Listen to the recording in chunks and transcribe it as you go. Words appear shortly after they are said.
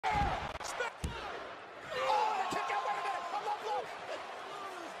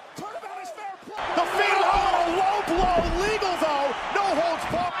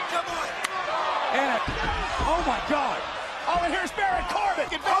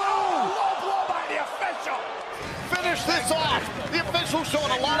take advantage. Oh! Low blow by the official. Finish this off. The official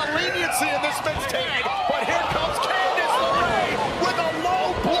showing a lot of leniency in this man's tag. But here comes Candice LeRae with a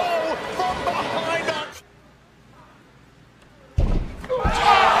low blow from behind us.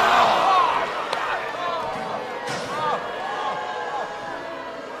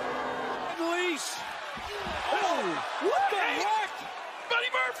 Unleash. Oh, what the heck? Buddy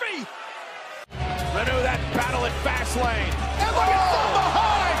Murphy. Renew that battle at Fastlane. And look at from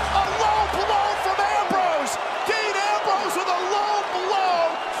behind. A low blow from Ambrose. Dean Ambrose with a low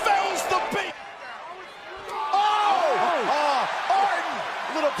blow fells the beat. Orton,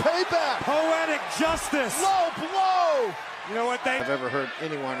 little payback. Poetic justice. Low blow. You know what I've ever heard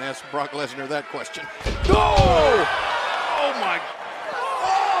anyone ask Brock Lesnar that question. Oh! Oh my.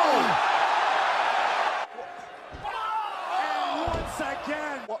 And once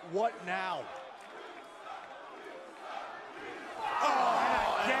again. What now? Oh,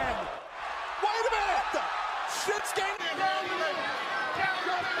 and again. Wait a minute. Shinsuke.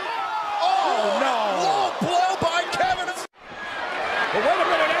 Oh, no. Low blow by Kevin. But wait a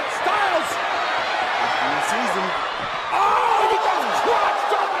minute, Ed Styles. Oh, he got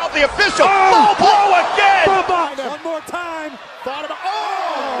crushed up. The official. Low blow again. One more time. Thought about.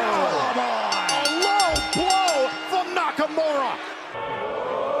 Come on. A low blow from Nakamura.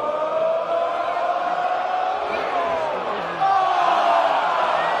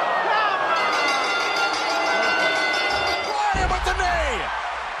 Ryan with the knee.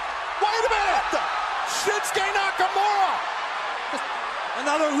 Wait a minute. Shinsuke Nakamura.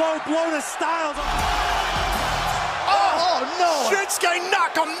 Another low blow to Styles. Oh no. Shinsuke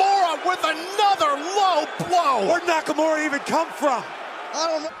Nakamura with another low blow. Where'd Nakamura even come from? I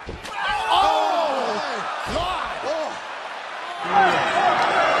don't know. Oh, my God. Oh.